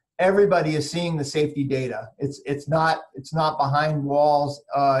 So everybody is seeing the safety data. It's not behind walls,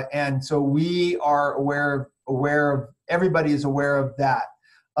 and so we are aware of. Everybody is aware of that.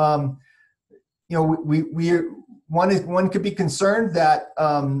 One could be concerned that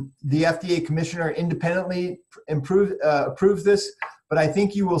the FDA commissioner independently approves this, but I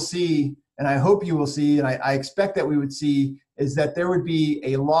think you will see, and I hope you will see, and I expect that we would see, is that there would be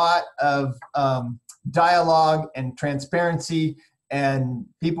a lot of dialogue and transparency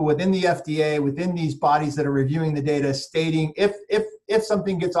people within the FDA, within these bodies that are reviewing the data, stating if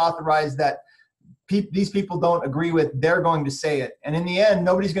something gets authorized that these people don't agree with, they're going to say it. And in the end,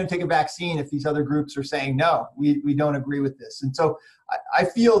 nobody's going to take a vaccine if these other groups are saying, no, we don't agree with this. And so I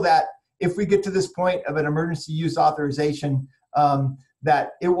feel that if we get to this point of an emergency use authorization,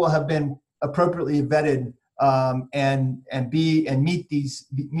 that it will have been appropriately vetted and meet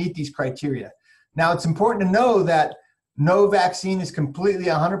these criteria. Now, it's important to know that no vaccine is completely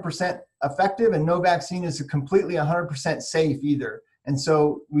 100% effective, and no vaccine is completely 100% safe either. And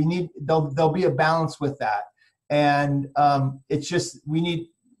so there'll be a balance with that. And it's just, we'll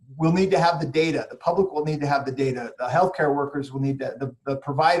need to have the data. The public will need to have the data. The healthcare workers will need the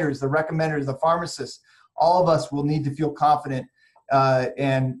providers, the recommenders, the pharmacists, all of us will need to feel confident.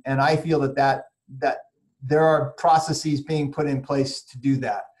 And I feel that there are processes being put in place to do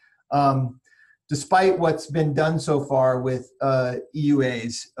that. Despite what's been done so far with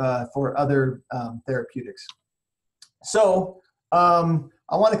EUAs for other therapeutics. So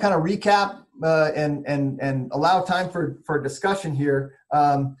I want to kind of recap and allow time for discussion here.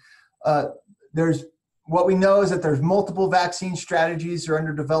 There's what we know is that there's multiple vaccine strategies are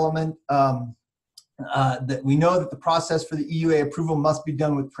under development. That we know that the process for the EUA approval must be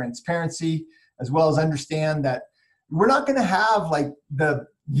done with transparency, as well as understand that we're not going to have like the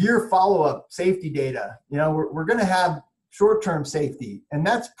year follow-up safety data. You know, we're going to have short-term safety, and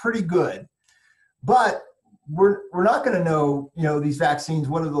that's pretty good. But we're not going to know, you know, these vaccines,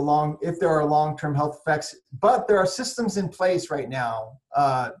 what are if there are long-term health effects. But there are systems in place right now.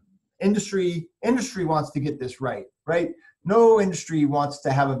 Industry wants to get this right? No industry wants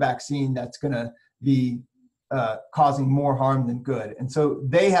to have a vaccine that's going to be causing more harm than good. And so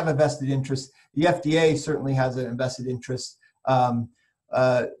they have a vested interest. The FDA certainly has an invested interest.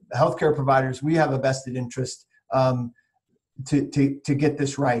 Healthcare providers, we have a vested interest to get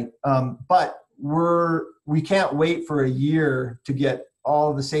this right. But we can't wait for a year to get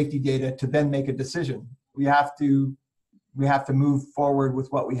all the safety data to then make a decision. We have to move forward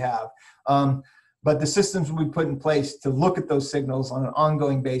with what we have. But the systems will be put in place to look at those signals on an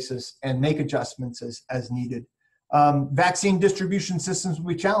ongoing basis and make adjustments as needed. Vaccine distribution systems will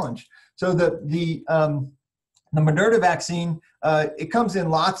be challenged. So the Moderna vaccine, it comes in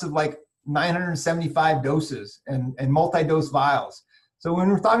lots of like 975 doses and multi-dose vials. So when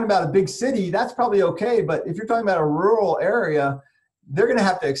we're talking about a big city, that's probably okay. But if you're talking about a rural area, they're going to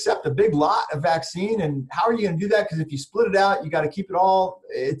have to accept a big lot of vaccine. And how are you going to do that? Because if you split it out, you got to keep it all.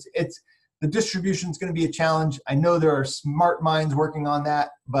 The distribution is going to be a challenge. I know there are smart minds working on that,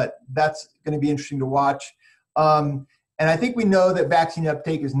 but that's going to be interesting to watch. And I think we know that vaccine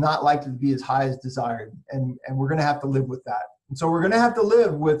uptake is not likely to be as high as desired, and we're going to have to live with that. And so we're going to have to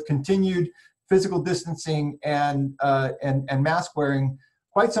live with continued physical distancing and mask wearing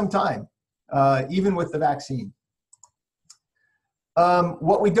quite some time, even with the vaccine.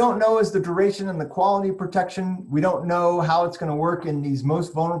 What we don't know is the duration and the quality of protection. We don't know how it's going to work in these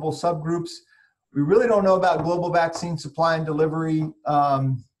most vulnerable subgroups. We really don't know about global vaccine supply and delivery.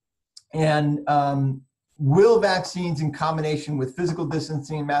 Will vaccines in combination with physical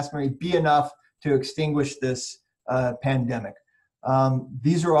distancing and mask wearing be enough to extinguish this pandemic?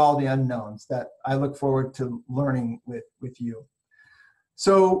 These are all the unknowns that I look forward to learning with you.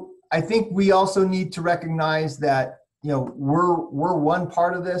 So I think we also need to recognize that, you know, we're one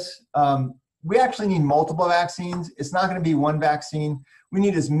part of this. We actually need multiple vaccines. It's not going to be one vaccine. We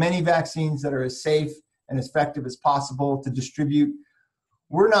need as many vaccines that are as safe and as effective as possible to distribute.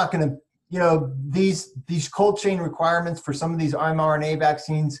 We're not going to, you know, these cold chain requirements for some of these mRNA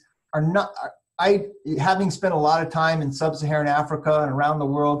vaccines are not. Having spent a lot of time in sub-Saharan Africa and around the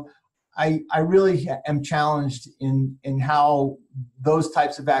world, I really am challenged in how those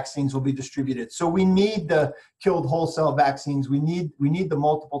types of vaccines will be distributed. So we need the killed whole cell vaccines. We need the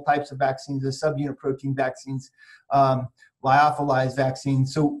multiple types of vaccines, the subunit protein vaccines, lyophilized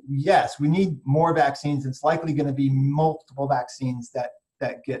vaccines. So yes, we need more vaccines. It's likely going to be multiple vaccines that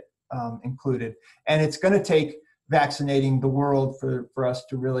get included. And it's going to take vaccinating the world for us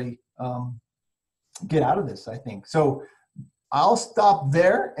to really get out of this, I think. So I'll stop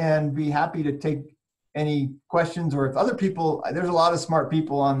there and be happy to take any questions, or if other people, there's a lot of smart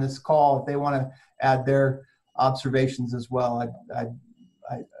people on this call, if they want to add their observations as well,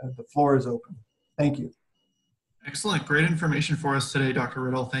 the floor is open. Thank you. Excellent. Great information for us today, Dr.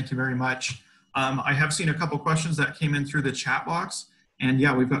 Riddle. Thank you very much. I have seen a couple questions that came in through the chat box, and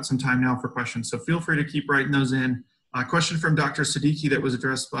yeah, we've got some time now for questions. So feel free to keep writing those in. A question from Dr. Siddiqui that was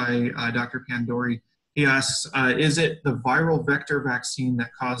addressed by Dr. Pandori. He asks, is it the viral vector vaccine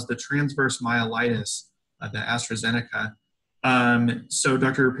that caused the transverse myelitis, the AstraZeneca? So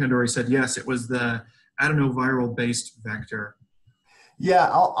Dr. Pandori said, yes, it was the adenoviral-based vector. Yeah,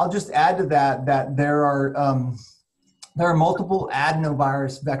 I'll just add to that there are multiple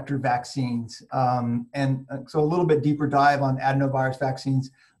adenovirus vector vaccines, and so a little bit deeper dive on adenovirus vaccines.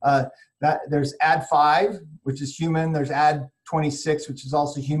 That there's Ad5, which is human. There's Ad26, which is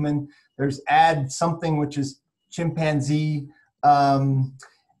also human. There's Ad something, which is chimpanzee.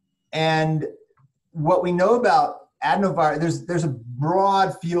 And what we know about adenovirus, there's a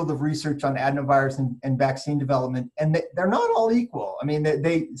broad field of research on adenovirus and vaccine development, and they're not all equal. I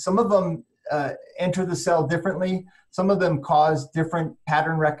mean, some of them enter the cell differently. Some of them cause different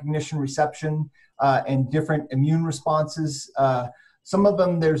pattern recognition reception and different immune responses. Some of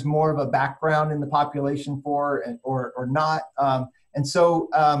them there's more of a background in the population for or not. And so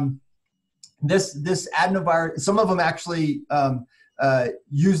this adenovirus, some of them actually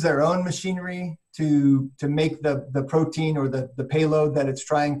use their own machinery to make the protein or the payload that it's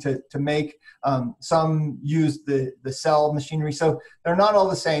trying to make. Some use the cell machinery. So they're not all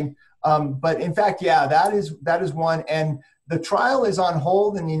the same. But in fact, yeah, that is one. And the trial is on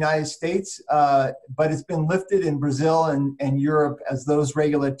hold in the United States, but it's been lifted in Brazil and Europe as those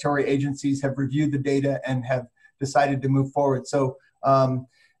regulatory agencies have reviewed the data and have decided to move forward. So,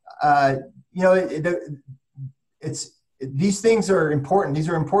 these things are important. These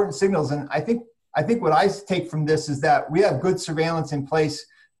are important signals. And I think what I take from this is that we have good surveillance in place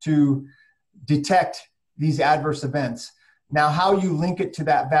to detect these adverse events. Now, how you link it to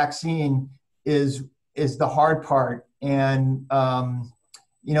that vaccine is the hard part. And,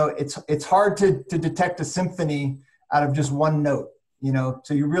 it's hard to detect a symphony out of just one note,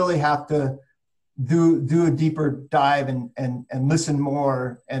 so you really have to do a deeper dive and listen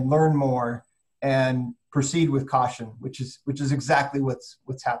more and learn more and proceed with caution, which is exactly what's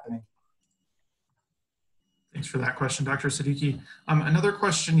happening. Thanks for that question, Dr. Siddiqui. Another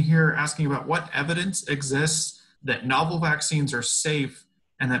question here asking about what evidence exists that novel vaccines are safe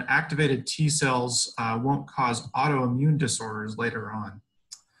and that activated T cells won't cause autoimmune disorders later on?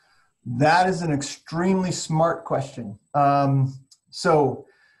 That is an extremely smart question. So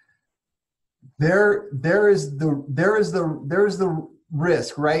there is the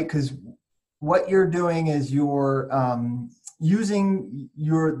risk, right? Because what you're doing is you're using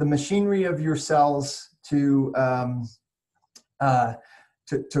the machinery of your cells to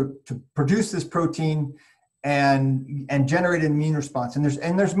produce this protein and generate an immune response. And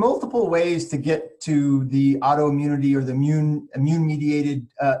there's multiple ways to get to the autoimmunity or the immune mediated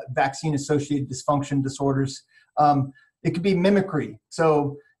vaccine associated dysfunction disorders. It could be mimicry.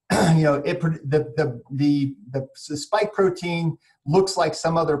 So the spike protein looks like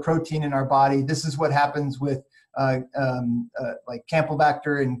some other protein in our body. This is what happens with like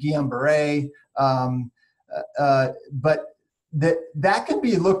Campylobacter and Guillain-Barré. But that can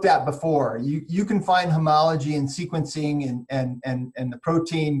be looked at before. You can find homology and sequencing and the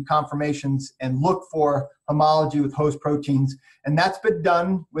protein conformations and look for homology with host proteins. And that's been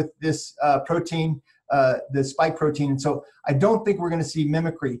done with this protein, the spike protein. And so I don't think we're going to see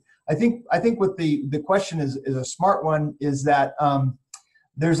mimicry. I think what the question is a smart one is that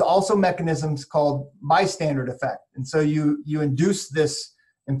there's also mechanisms called bystander effect. And so you induce this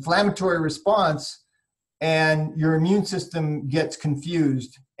inflammatory response and your immune system gets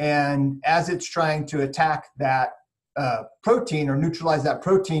confused. And as it's trying to attack that protein or neutralize that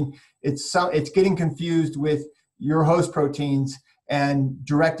protein, it's getting confused with your host proteins and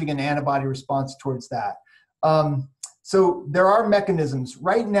directing an antibody response towards that. So there are mechanisms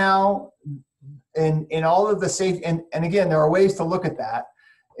right now in all of the safe, and again, there are ways to look at that.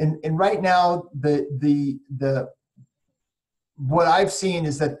 And right now, what I've seen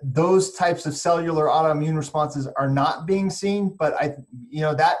is that those types of cellular autoimmune responses are not being seen, but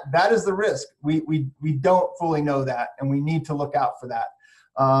that is the risk. We don't fully know that, and we need to look out for that.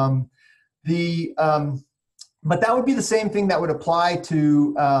 But that would be the same thing that would apply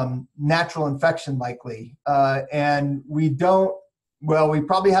to natural infection, likely. And we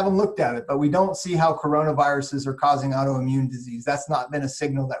probably haven't looked at it, but we don't see how coronaviruses are causing autoimmune disease. That's not been a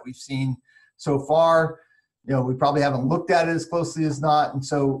signal that we've seen so far. We probably haven't looked at it as closely as not. And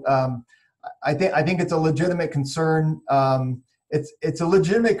so I think it's a legitimate concern. It's a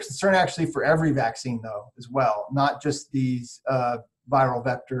legitimate concern actually for every vaccine though, as well, not just these viral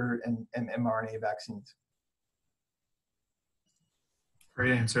vector and mRNA vaccines.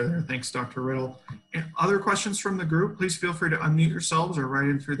 Great answer there. Thanks, Dr. Riddle. And other questions from the group, please feel free to unmute yourselves or write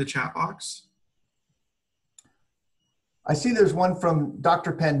in through the chat box. I see there's one from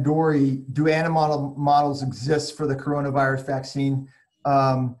Dr. Pandori. Do animal models exist for the coronavirus vaccine?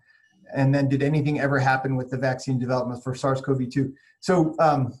 and then did anything ever happen with the vaccine development for SARS-CoV-2? So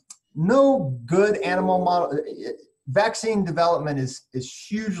no good animal model. Vaccine development is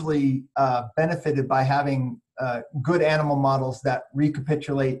hugely benefited by having good animal models that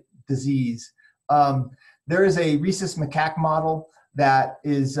recapitulate disease. There is a rhesus macaque model that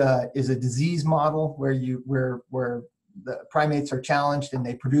is a disease model where the primates are challenged and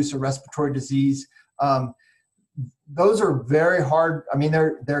they produce a respiratory disease. Those are very hard. I mean,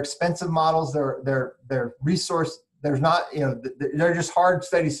 they're expensive models. They're resource. There's not, they're just hard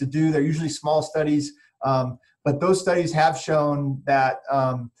studies to do. They're usually small studies, but those studies have shown that.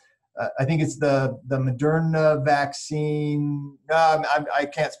 I think it's the Moderna vaccine. I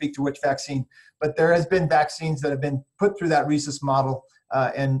can't speak to which vaccine, but there has been vaccines that have been put through that rhesus model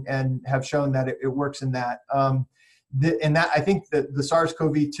and have shown that it works in that. And that I think that the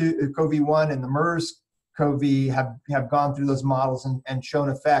SARS-CoV-2, CoV-1, and the MERS-CoV have gone through those models and shown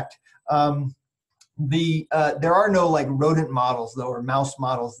effect. There are no like rodent models though, or mouse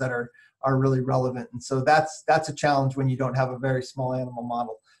models that are really relevant, and so that's a challenge when you don't have a very small animal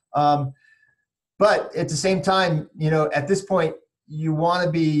model. But at the same time, at this point, you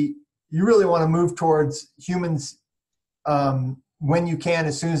really want to move towards humans when you can,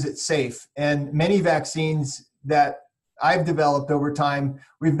 as soon as it's safe. And many vaccines that I've developed over time,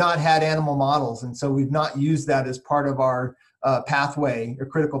 we've not had animal models, and so we've not used that as part of our pathway or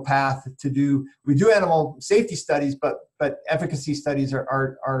critical path to do. We do animal safety studies, but efficacy studies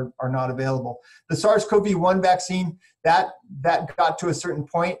are not available. The SARS-CoV-1 vaccine, that got to a certain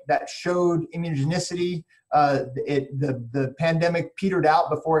point that showed immunogenicity. The pandemic petered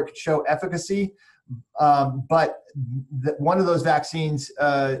out before it could show efficacy. But one of those vaccines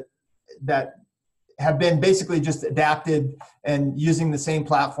that have been basically just adapted and using the same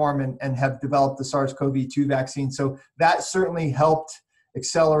platform and have developed the SARS-CoV-2 vaccine. So that certainly helped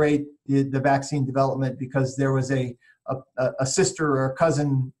accelerate the vaccine development because there was a sister or a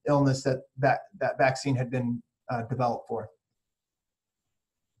cousin illness that vaccine had been developed for.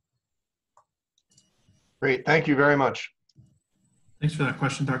 Great, thank you very much. Thanks for that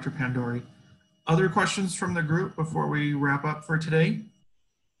question, Dr. Pandori. Other questions from the group before we wrap up for today?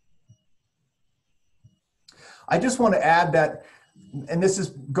 I just want to add that, and this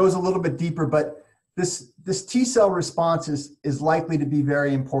goes a little bit deeper, but this T cell response is likely to be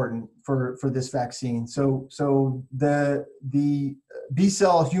very important for this vaccine. So the B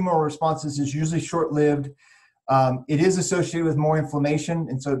cell humoral responses is usually short-lived. It is associated with more inflammation,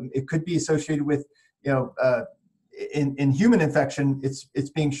 and so it could be associated with, in human infection, it's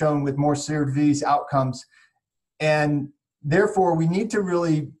being shown with more severe disease outcomes, and therefore we need to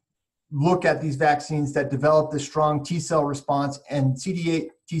really look at these vaccines that develop the strong T cell response and CD8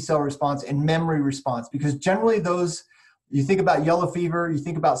 T cell response and memory response, because generally those, you think about yellow fever, you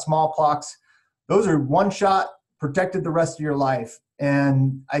think about smallpox, those are one shot, protected the rest of your life.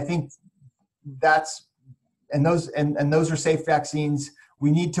 And I think those are safe vaccines.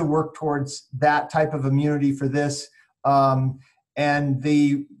 We need to work towards that type of immunity for this. And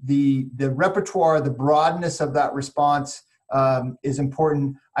the repertoire, the broadness of that response is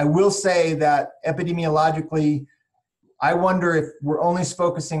important. I will say that epidemiologically, I wonder if we're only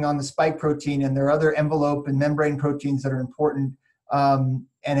focusing on the spike protein, and there are other envelope and membrane proteins that are important, and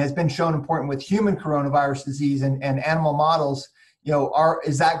has been shown important with human coronavirus disease and animal models.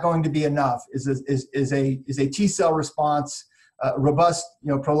 Is that going to be enough? Is a T cell response, robust,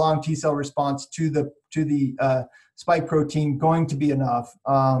 prolonged T cell response to the spike protein going to be enough?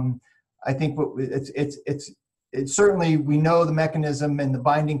 I think it's certainly, we know the mechanism and the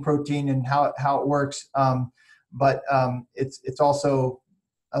binding protein and how it works, but it's also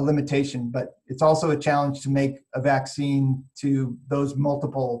a limitation, but it's also a challenge to make a vaccine to those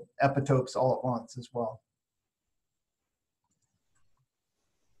multiple epitopes all at once as well.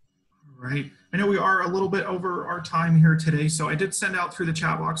 All right. I know we are a little bit over our time here today, so I did send out through the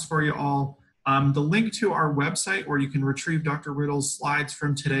chat box for you all the link to our website where you can retrieve Dr. Riddle's slides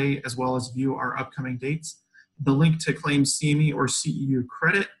from today, as well as view our upcoming dates, the link to claim CME or CEU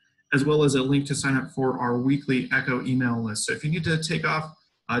credit, as well as a link to sign up for our weekly ECHO email list. So if you need to take off,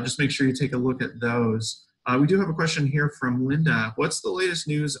 just make sure you take a look at those. We do have a question here from Linda. What's the latest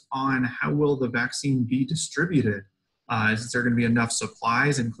news on how will the vaccine be distributed? Is there going to be enough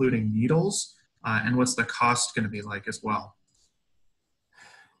supplies, including needles? And what's the cost going to be like as well?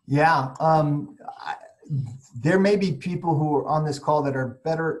 Yeah, there may be people who are on this call that are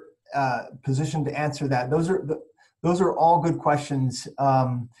better positioned to answer that. Those are all good questions.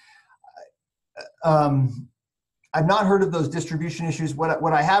 I've not heard of those distribution issues.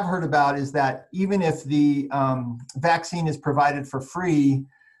 What I have heard about is that even if the vaccine is provided for free,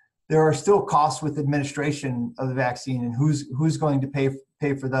 there are still costs with administration of the vaccine, and who's going to pay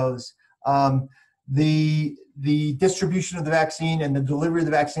for those. The distribution of the vaccine and the delivery of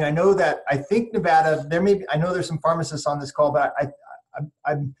the vaccine. I think Nevada, I know there's some pharmacists on this call, but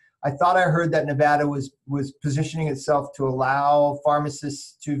I thought I heard that Nevada was positioning itself to allow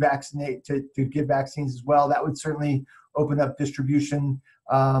pharmacists to vaccinate, to give vaccines as well. That would certainly open up distribution.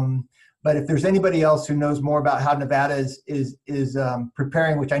 But if there's anybody else who knows more about how Nevada is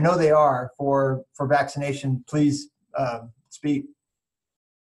preparing, which I know they are for vaccination, please speak.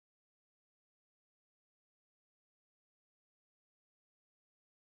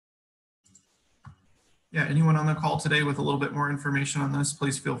 Yeah, anyone on the call today with a little bit more information on this,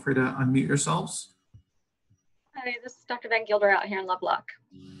 please feel free to unmute yourselves. Hi, this is Dr. Van Gilder out here in Lovelock.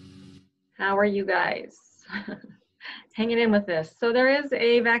 How are you guys? Hanging in with this. So there is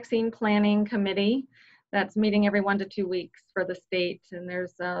a vaccine planning committee that's meeting every 1 to 2 weeks for the state, and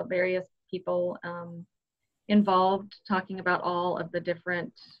there's various people involved talking about all of the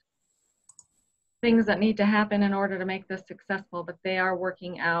different things that need to happen in order to make this successful, but they are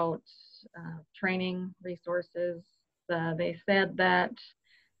working out training resources. They said that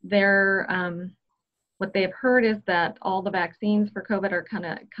what they've heard is that all the vaccines for COVID are going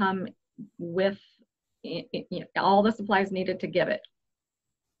to come with all the supplies needed to give it.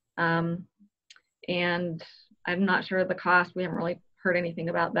 And I'm not sure of the cost. We haven't really heard anything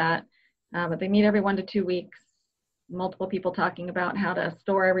about that. But they meet every 1 to 2 weeks. Multiple people talking about how to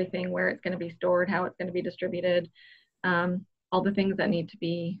store everything, where it's going to be stored, how it's going to be distributed, all the things that need to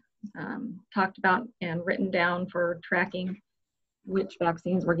be talked about and written down for tracking which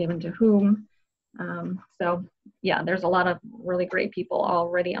vaccines were given to whom. So yeah, there's a lot of really great people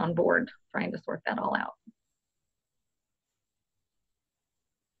already on board trying to sort that all out.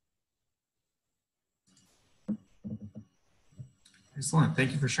 Excellent.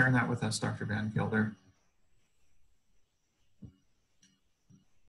 Thank you for sharing that with us, Dr. Van Gilder.